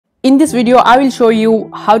In this video, I will show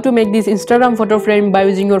you how to make this Instagram photo frame by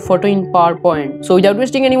using your photo in PowerPoint. So without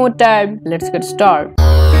wasting any more time, let's get started.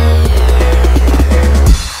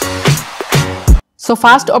 So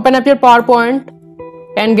first open up your PowerPoint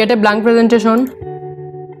and get a blank presentation.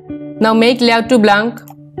 Now make layout to blank.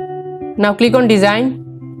 Now click on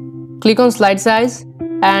design, click on slide size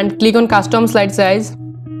and click on custom slide size.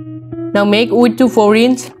 Now make width to 4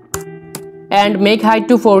 inch and make height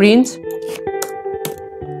to 4 inch.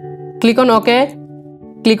 Click on OK,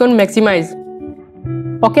 click on maximize.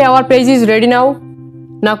 Okay, our page is ready now.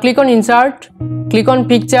 Now click on insert, click on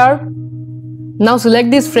picture. Now select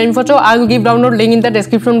this frame photo. I will give download link in the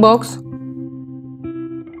description box.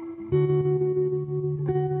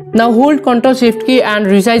 Now hold Ctrl Shift key and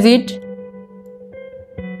resize it.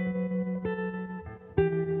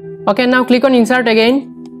 Okay, now click on insert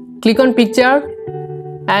again, click on picture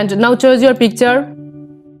and now choose your picture.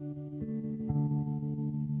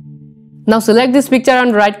 Now select this picture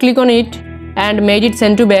and right click on it and make it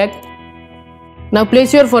send to back. Now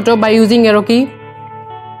place your photo by using arrow key.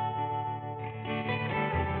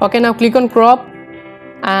 Okay, now click on crop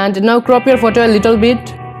and now crop your photo a little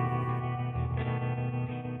bit.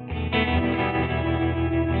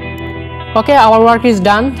 Okay, our work is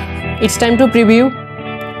done. It's time to preview.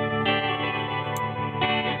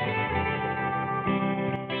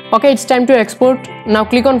 Okay, it's time to export. Now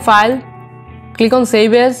click on file, click on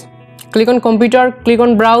save as, click on computer, click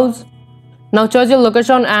on browse. Now choose your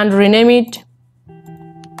location and rename it.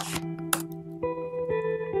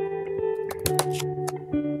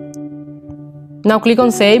 Now click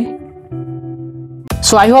on save.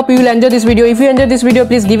 So I hope you will enjoy this video. If you enjoyed this video,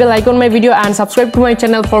 please give a like on my video and subscribe to my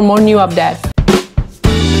channel for more new updates.